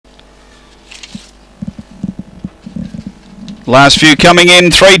Last few coming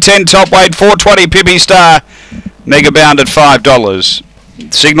in. 310 top weight, 420 Pippi Star. Mega Bound at $5.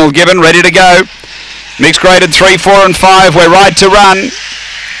 Signal given, ready to go. Mixed graded 3, 4 and 5. We're right to run.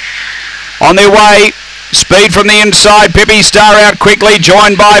 On their way. Speed from the inside, Pippi Star out quickly,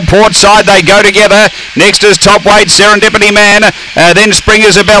 joined by Portside, they go together. Next is Top Weight, Serendipity Man, then Spring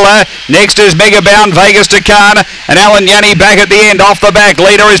Isabella. Next is Mega Bound, Vegas to Khan, and Alan Yanni back at the end, off the back.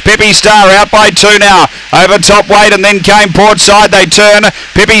 Leader is Pippi Star, out by 2 now. Over Top Weight, and then came Portside, they turn.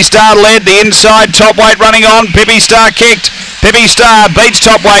 Pippi Star led, the inside, Top Weight running on, Pippi Star kicked. Pippi Star beats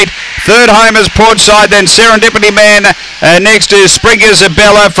Top Weight. Third home is Portside, then Serendipity Man. Next is Spring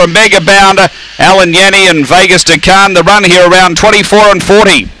Isabella from Mega Bound, Alan Yanni and Vegas to Khan. The run here around 24 and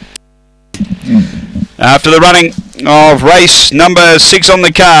 40. After the running of race number 6 on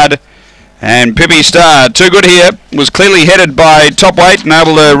the card, and Pippi Star, too good here, was clearly headed by Top Weight and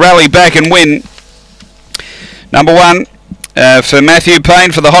able to rally back and win. Number 1 for Matthew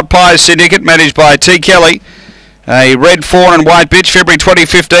Payne for the Hot Pies Syndicate, managed by T. Kelly. A red fawn and white bitch, February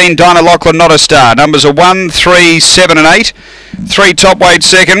 2015. Dinah Lachlan, not a star. Numbers are 1, 3, 7 and 8. 3 Top Weight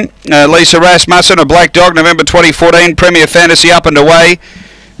second. Lisa Rasmussen, a black dog, November 2014. Premier Fantasy up and away.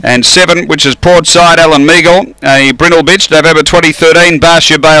 And 7, which is Portside, Alan Meagle. A brindle bitch, November 2013.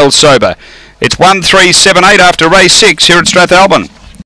 Barsha Bale sober. It's 1, 3, 7, 8 after race 6 here at Strathalbyn.